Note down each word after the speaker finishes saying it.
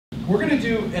We're going to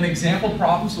do an example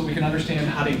problem so we can understand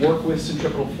how to work with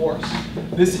centripetal force.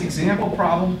 This example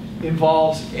problem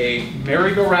involves a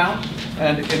merry-go-round,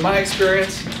 and in my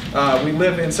experience, we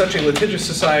live in such a litigious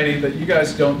society that you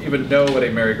guys don't even know what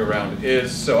a merry-go-round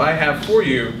is. So I have for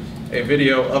you a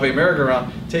video of a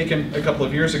merry-go-round taken a couple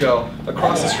of years ago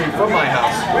across the street from my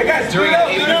house. Wait, guys, during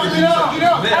an 800 degree sun.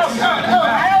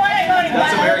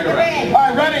 That's a merry-go-round. All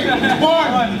right, ready?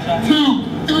 1, 2,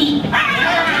 3.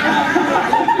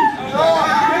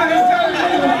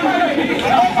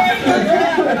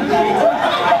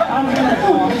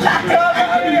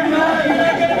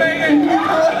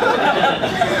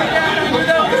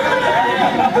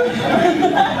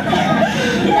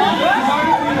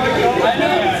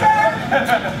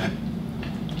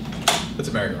 That's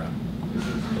a merry-go-round.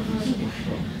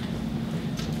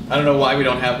 I don't know why we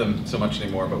don't have them so much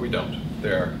anymore, but we don't.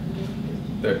 They're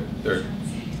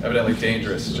evidently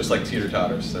dangerous, just like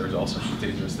teeter-totters. There's all sorts of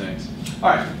dangerous things. All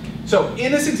right, so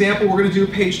in this example, we're going to do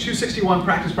page 261,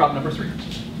 practice problem number 3.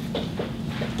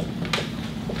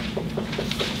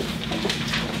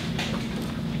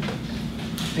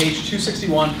 Page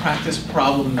 261, practice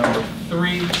problem number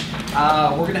 3.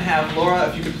 We're going to have Laura,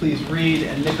 if you could please read,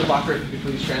 and Knickerbocker, if you could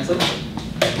please translate.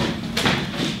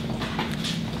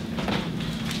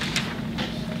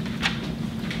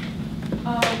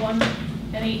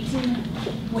 An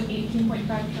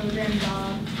 18.5 kilogram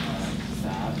dog.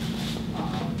 Stop.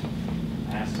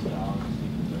 Acid dog.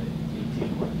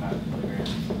 18.5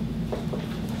 kilograms.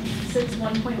 Sits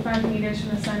 1.5 meters from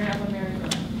the center of a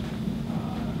merry-go-round.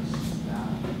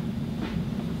 Stop.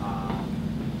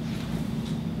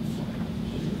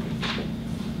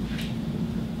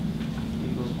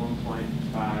 Equals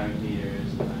 1.5 meters.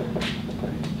 I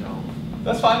don't.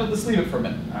 That's fine, let's leave it for a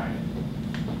minute. All right.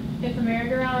 If a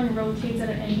merry-go-round rotates at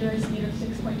an angular speed of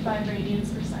 6.5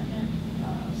 radians per second.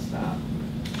 Stop.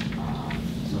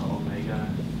 So omega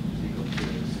is equal to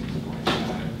 6.5 per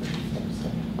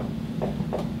second.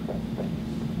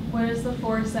 What is the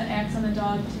force that acts on the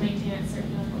dog to maintain its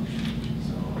circular motion?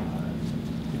 So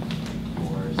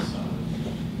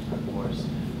force.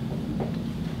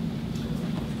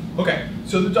 Okay,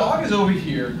 so the dog is over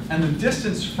here, and the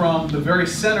distance from the very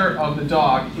center of the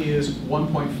dog is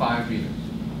 1.5 meters.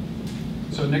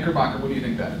 So Knickerbocker, what do you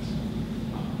think that is?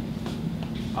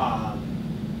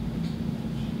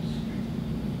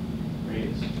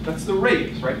 Radius. That's the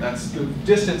radius, right? That's the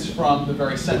distance from the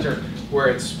very center where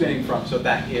it's spinning from, so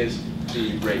that is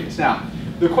the radius. Now,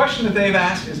 the question that they've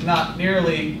asked is not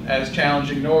nearly as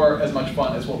challenging nor as much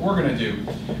fun as what we're going to do.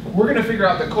 We're going to figure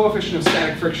out the coefficient of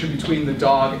static friction between the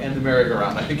dog and the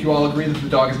merry-go-round. I think you all agree that the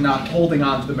dog is not holding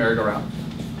on to the merry-go-round,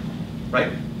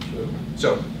 right? True.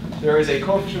 So there is a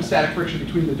coefficient of static friction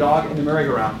between the dog and the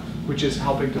merry-go-round, which is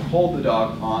helping to hold the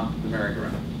dog on the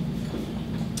merry-go-round.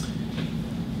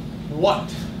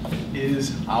 What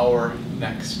is our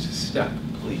next step,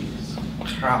 please?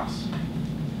 Strauss.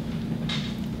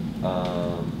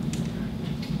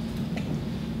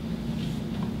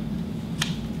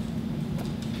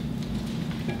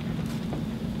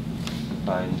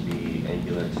 Find the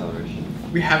angular acceleration.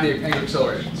 We have the angular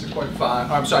acceleration, 6.5. Oh,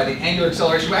 I'm sorry, the angular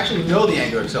acceleration. We actually know the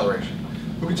angular acceleration.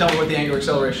 Who can tell me what the angular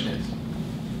acceleration is?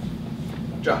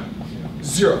 John?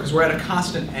 0, because we're at a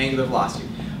constant angular velocity.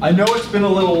 I know it's been a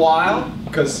little while,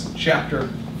 because chapter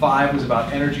 5 was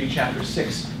about energy, chapter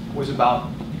 6 was about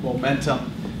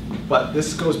momentum, but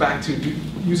this goes back to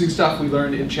using stuff we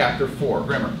learned in chapter 4.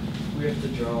 Grimmer. We have to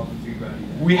draw a free body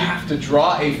diagram. We have to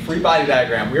draw a free body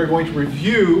diagram. We are going to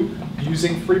review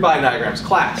using free body diagrams.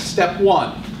 Class, step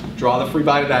 1, draw the free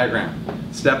body diagram.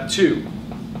 Step 2.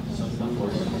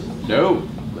 No.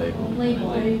 Label.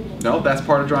 No, that's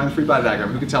part of drawing the free body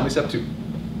diagram. Who can tell me step 2?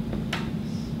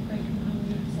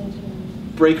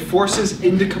 Break forces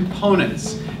into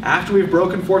components. After we've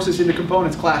broken forces into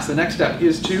components, class, the next step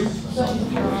is to?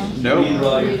 No.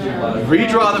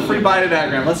 Redraw the free body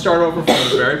diagram. Let's start over from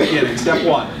the very beginning. Step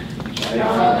 1.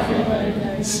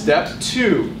 Step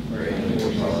 2.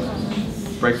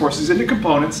 Break forces into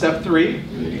components. Step 3.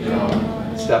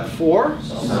 Step 4.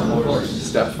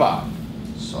 Step 5.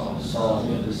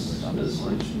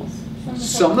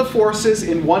 Sum the forces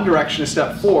in one direction is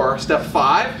step 4. Step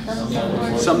 5,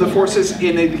 sum the forces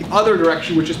in the other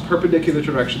direction, which is perpendicular to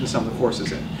the direction to sum the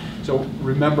forces in. So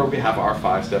remember, we have our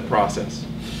 5-step process.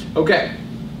 Okay,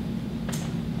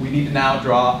 we need to now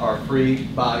draw our free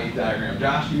body diagram.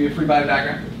 Josh, give me a free body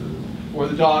diagram for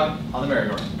the dog on the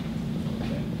merry-go-round.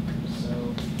 Okay.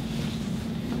 So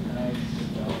I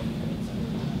develop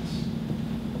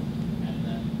and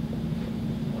then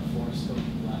the force going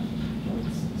left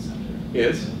towards the center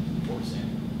Is? force in.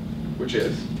 Which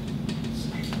is?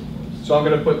 So I'm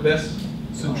going to put this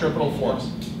centripetal force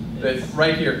that's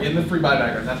right here in the free body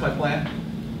diagram. That's my plan.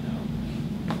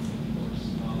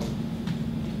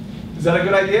 Is that a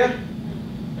good idea?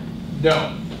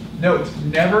 No. No, it's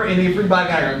never in a free body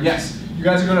diagram. Yes, you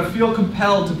guys are going to feel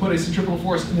compelled to put a centripetal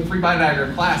force in the free body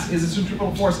diagram. Class, is a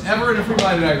centripetal force ever in a free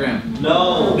body diagram?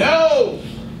 No. No!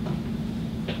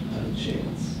 Not a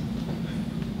chance.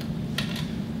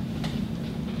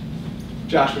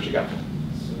 Josh, what you got? So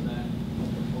that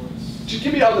the force, Just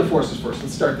give me other forces first.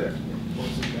 Let's start there.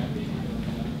 force of gravity going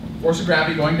down, Force of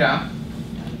gravity going down.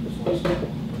 and the force of pushing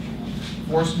up.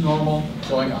 Force normal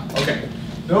going up. Okay.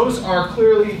 Those are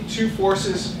clearly two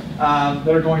forces that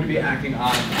are going to be acting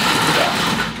on the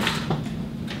dog.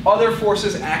 Other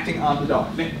forces acting on the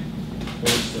dog. Nick.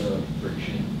 Force of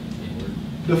friction inward.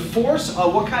 The force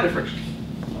of what kind of friction?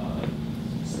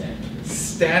 Static.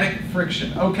 Static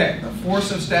friction. Okay, the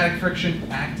force of static friction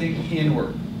acting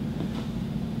inward.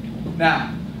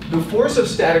 Now, the force of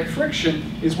static friction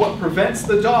is what prevents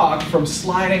the dog from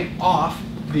sliding off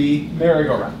the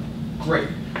merry-go-round. Great.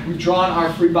 We've drawn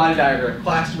our free body diagram.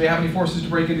 Class, do we have any forces to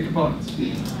break into components?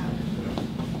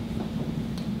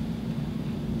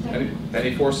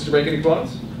 Any forces to break into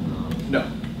components? No.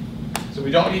 So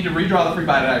we don't need to redraw the free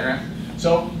body diagram.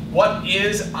 So what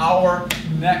is our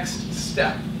next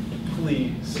step?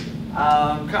 Please.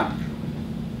 Come.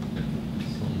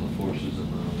 Sum the forces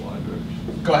in the y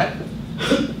direction. Go ahead.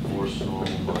 Force normal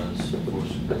minus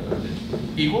force of gravity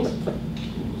Equals? equals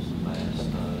the mass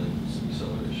times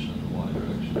acceleration in the y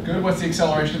direction. Good. What's the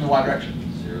acceleration in the y direction?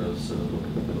 0, so it'll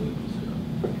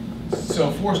equal 0.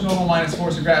 So force normal minus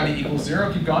force of gravity equals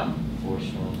 0. Keep going.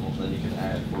 Force normal, then you can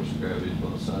add force of gravity to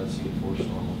both sides. You get force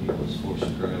normal equals force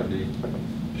of gravity,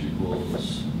 which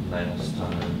equals mass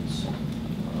times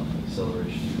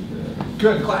acceleration due to gravity.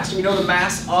 Good. Class, do we know the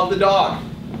mass of the dog?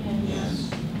 Yes.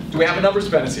 Do we have a numbers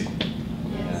dependency?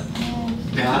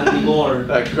 Not anymore.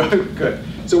 Good.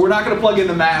 So we're not going to plug in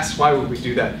the mass. Why would we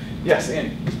do that? Yes,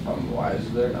 Andy. Why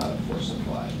is there not a force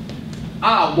applied?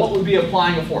 What would be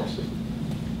applying a force?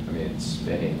 I mean, it's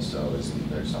spinning, so isn't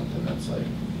there something that's like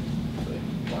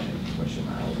wanting to push him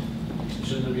out?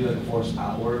 Shouldn't there be like a force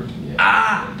outward?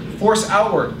 Ah! Force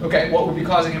outward. Okay, what would be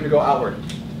causing him to go outward?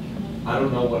 I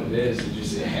don't know what it is.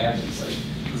 It happens.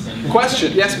 Like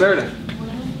Question. Yes, Meredith.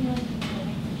 Wouldn't it be like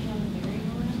kinetic friction on the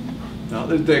merry-go-round? No,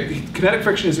 the kinetic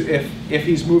friction is if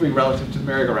he's moving relative to the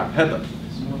merry-go-round. Headland.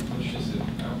 Someone pushes it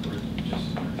outward,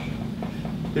 just inertia.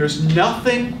 There's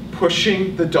nothing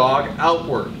pushing the dog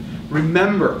outward.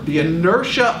 Remember, the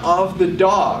inertia of the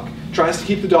dog tries to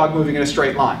keep the dog moving in a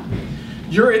straight line.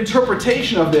 Your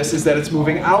interpretation of this is that it's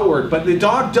moving outward, but the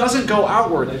dog doesn't go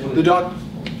outward. The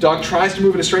dog tries to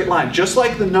move in a straight line, just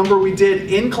like the number we did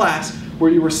in class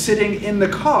where you were sitting in the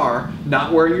car,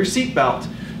 not wearing your seatbelt.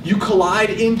 You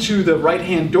collide into the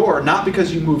right-hand door, not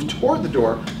because you move toward the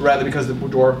door, but rather because the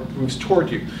door moves toward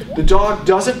you. The dog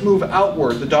doesn't move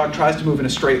outward. The dog tries to move in a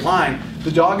straight line. The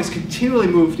dog is continually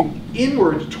moving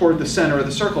inward toward the center of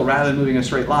the circle rather than moving in a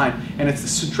straight line, and it's the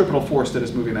centripetal force that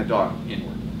is moving that dog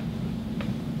inward.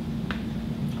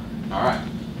 All right.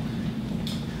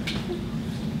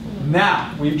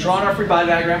 Now, we've drawn our free body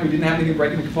diagram. We didn't have anything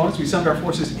breaking the components. We summed our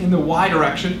forces in the y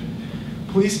direction.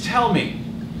 Please tell me,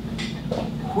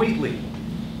 quickly,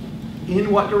 in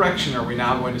what direction are we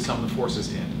now going to sum the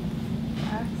forces in?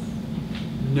 X.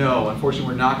 No, unfortunately,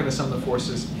 we're not going to sum the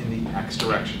forces in the x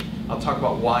direction. I'll talk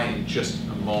about y in just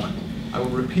a moment. I will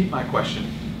repeat my question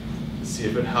to see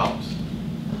if it helps.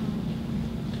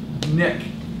 Nick,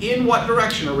 in what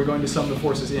direction are we going to sum the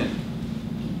forces in?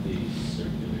 The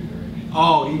circular direction.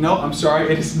 Oh, no, I'm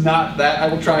sorry, it is not that. I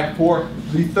will try for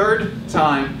the third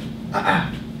time.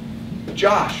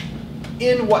 Josh,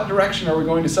 in what direction are we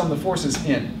going to sum the forces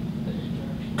in?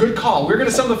 Good call. We're going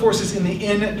to sum the forces in the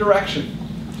in direction.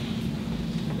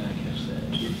 Did not catch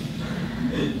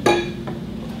that.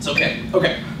 It's okay.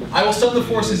 Okay. I will sum the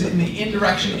forces in the in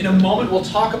direction. In a moment, we'll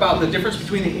talk about the difference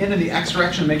between the in and the x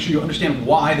direction and make sure you understand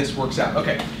why this works out.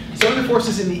 Okay. Sum the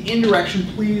forces in the in direction,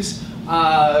 please.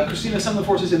 Christina, sum the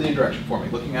forces in the in direction for me,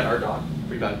 looking at our dog.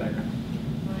 Free body diagram.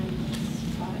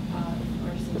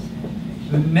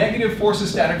 The negative force of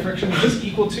static friction is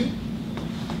equal to?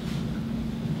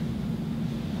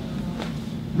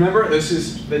 Remember, this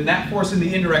is the net force in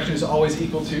the in direction is always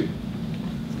equal to?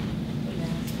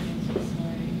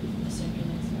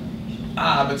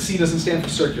 But C doesn't stand for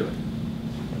circular.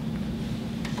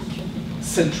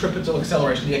 Centripetal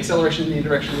acceleration, the acceleration in the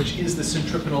direction, which is the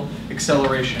centripetal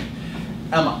acceleration.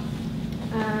 Emma.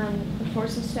 The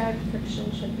force of static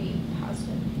friction should be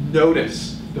positive.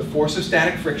 Notice, the force of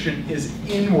static friction is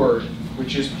inward,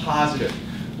 which is positive.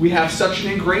 We have such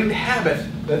an ingrained habit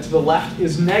that to the left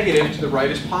is negative, to the right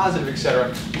is positive,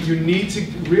 etc. You need to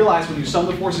realize when you sum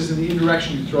the forces in the in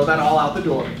direction, you throw that all out the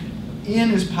door.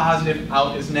 In is positive,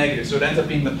 out is negative. So it ends up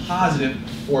being the positive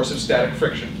force of static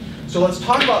friction. So let's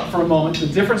talk about for a moment the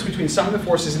difference between summing the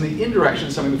forces in the in direction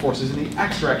and summing the forces in the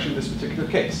x direction in this particular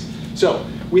case. So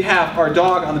we have our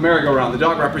dog on the merry-go-round, the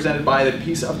dog represented by the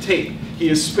piece of tape. He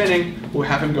is spinning, we'll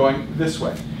have him going this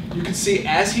way. You can see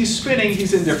as he's spinning,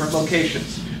 he's in different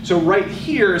locations. So right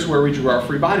here is where we drew our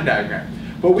free body diagram.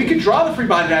 But we could draw the free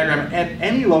body diagram at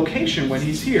any location when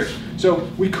he's here. So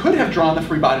we could have drawn the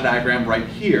free body diagram right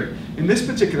here. In this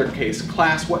particular case,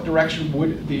 class, what direction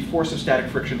would the force of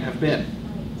static friction have been?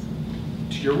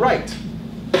 To your right.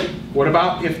 What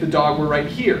about if the dog were right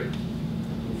here?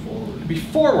 It'd be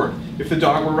forward. If the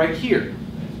dog were right here?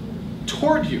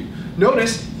 Toward you.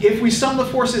 Notice, if we sum the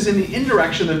forces in the in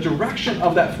direction, the direction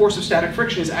of that force of static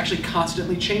friction is actually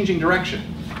constantly changing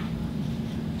direction.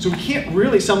 So we can't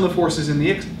really sum the forces in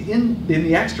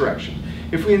the x direction.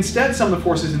 If we instead sum the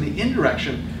forces in the in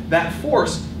direction, that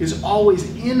force is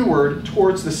always inward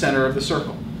towards the center of the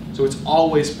circle. So it's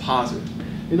always positive.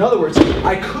 In other words,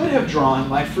 I could have drawn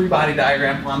my free body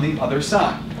diagram on the other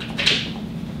side.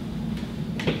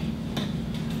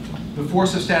 The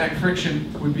force of static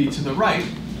friction would be to the right,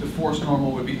 the force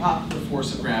normal would be up, the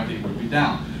force of gravity would be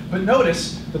down. But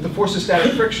notice that the force of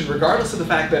static friction, regardless of the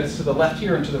fact that it's to the left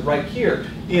here and to the right here,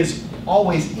 is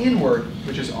always inward,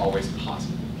 which is always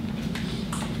positive.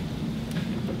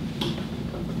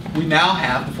 We now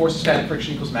have the force of static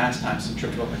friction equals mass times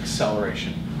centripetal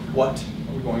acceleration. What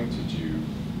are we going to do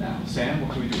now? Sam,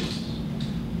 what can we do with this?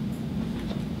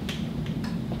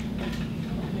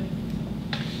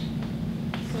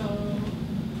 So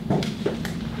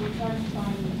we're trying to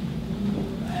find mu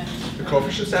and The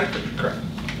coefficient of static friction, correct.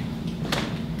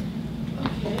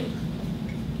 okay.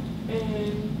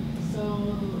 And so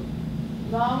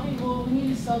now we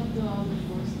need to sum the other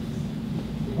forces.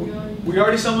 We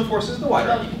already summed the forces in the y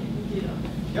direction. We did, okay.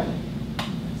 Yep.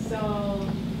 So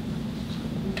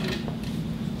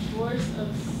force of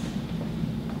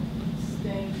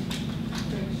static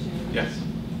friction Yes.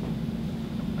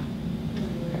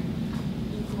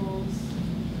 equals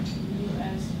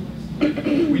us force.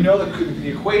 We know that the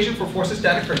equation for force of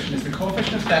static friction is the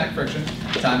coefficient of static friction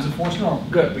times the force normal.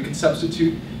 Good, we can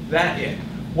substitute that in.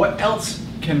 What else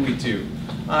can we do?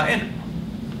 Andrew?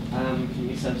 Can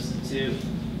you substitute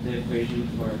the equation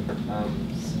for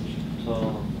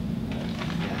centripetal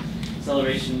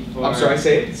acceleration for... I'm sorry,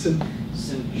 say it.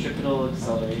 Centripetal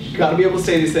acceleration. You got to be able to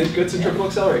say these things. Good centripetal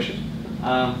acceleration.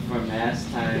 For mass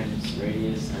times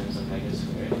radius times omega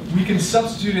squared. We can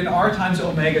substitute in r times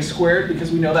omega squared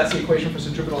because we know that's the equation for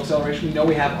centripetal acceleration. We know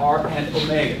we have r and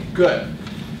omega. Good.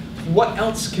 What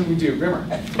else can we do? Remember,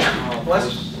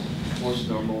 Force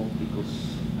normal equals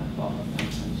F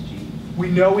times g. we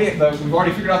know we've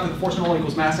already figured out that the force normal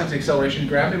equals mass times the acceleration of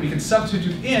gravity. We can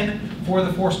substitute in for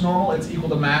the force normal. It's equal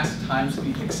to mass times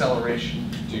the acceleration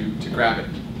due to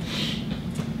gravity.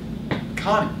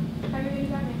 Connie.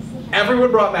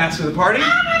 Everyone brought mass to the party.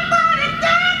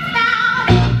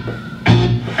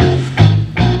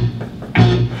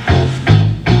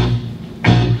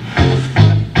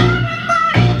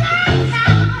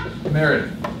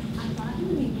 Meredith. I thought in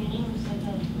the beginning we said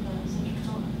that the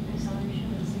centripetal acceleration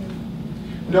was 0.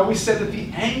 No, we said that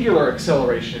the angular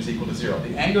acceleration is equal to 0.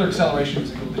 The angular acceleration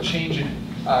is equal to change in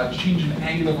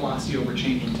angular velocity over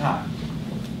change in time.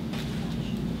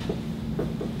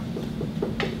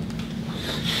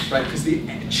 Right, because the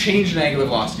change in angular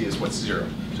velocity is what's 0.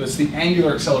 So it's the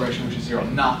angular acceleration which is 0,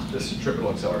 not the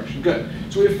centripetal acceleration. Good.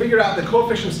 So we've figured out the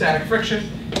coefficient of static friction.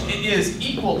 It is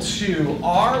equal to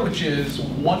r, which is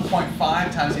 1.5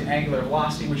 times the angular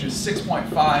velocity, which is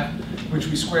 6.5, which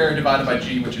we square divided by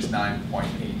g, which is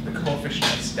 9.8. The coefficient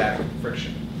of static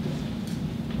friction.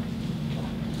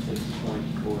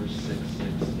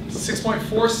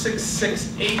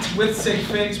 6.4668 with sig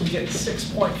figs, we get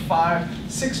 6.5.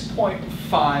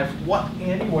 6.5, what,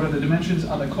 Andy, what are the dimensions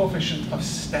on the coefficient of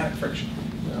static friction?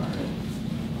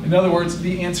 In other words,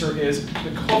 the answer is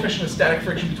the coefficient of static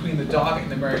friction between the dog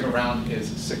and the merry-go-round is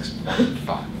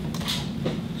 6.5.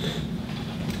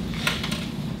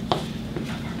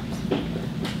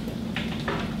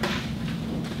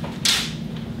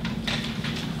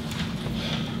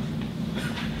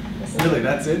 Really,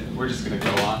 that's it? We're just going to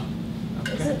go on.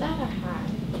 Is it that a high?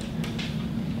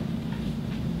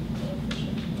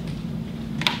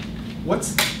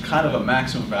 What's kind of a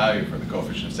maximum value for the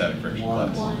coefficient of static friction?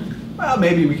 One. One. Well,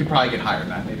 maybe we could probably get higher than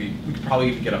that. Maybe we could probably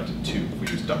even get up to 2 if we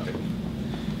use duct tape.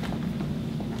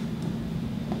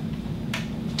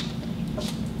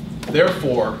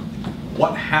 Therefore,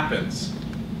 what happens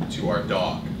to our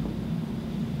dog.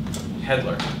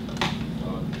 Headler.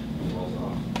 Rolls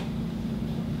off.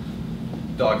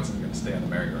 Dog isn't going to stay on the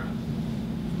merry-go-round.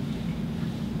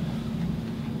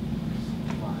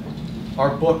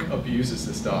 Our book abuses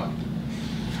this dog.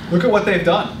 Look at what they've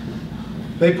done.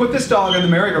 They put this dog on the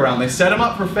merry-go-round. They set him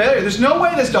up for failure. There's no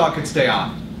way this dog could stay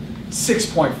on.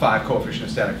 6.5 coefficient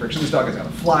of static friction. This dog is going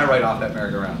to fly right off that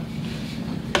merry-go-round.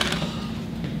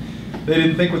 They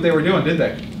didn't think what they were doing, did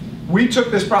they? We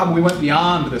took this problem, we went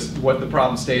beyond this, what the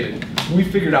problem stated. We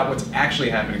figured out what's actually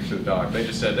happening to the dog. They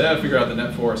just said, figure out the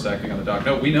net force acting on the dog.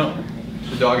 No, we know.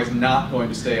 The dog is not going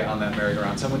to stay on that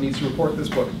merry-go-round. Someone needs to report this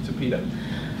book to PETA.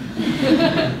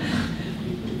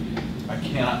 I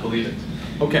cannot believe it.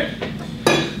 Okay,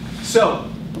 so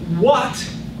what,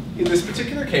 in this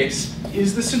particular case,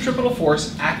 is the centripetal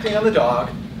force acting on the dog,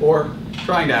 or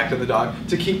trying to act on the dog,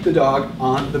 to keep the dog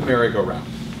on the merry-go-round?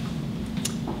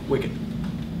 Wicked.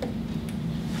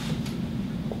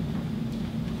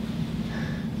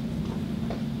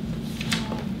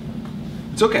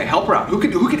 It's okay, help her out. Who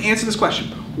can answer this question?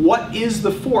 What is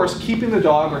the force keeping the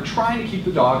dog, or trying to keep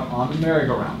the dog on the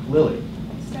merry-go-round? Lily.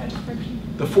 Static friction.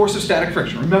 The force of static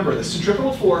friction. Remember, the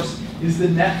centripetal force is the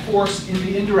net force in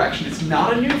the indirection. It's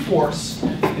not a new force.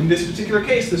 In this particular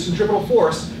case, the centripetal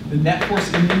force, the net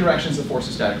force in the indirection is the force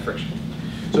of static friction.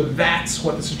 So that's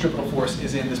what the centripetal force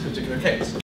is in this particular case.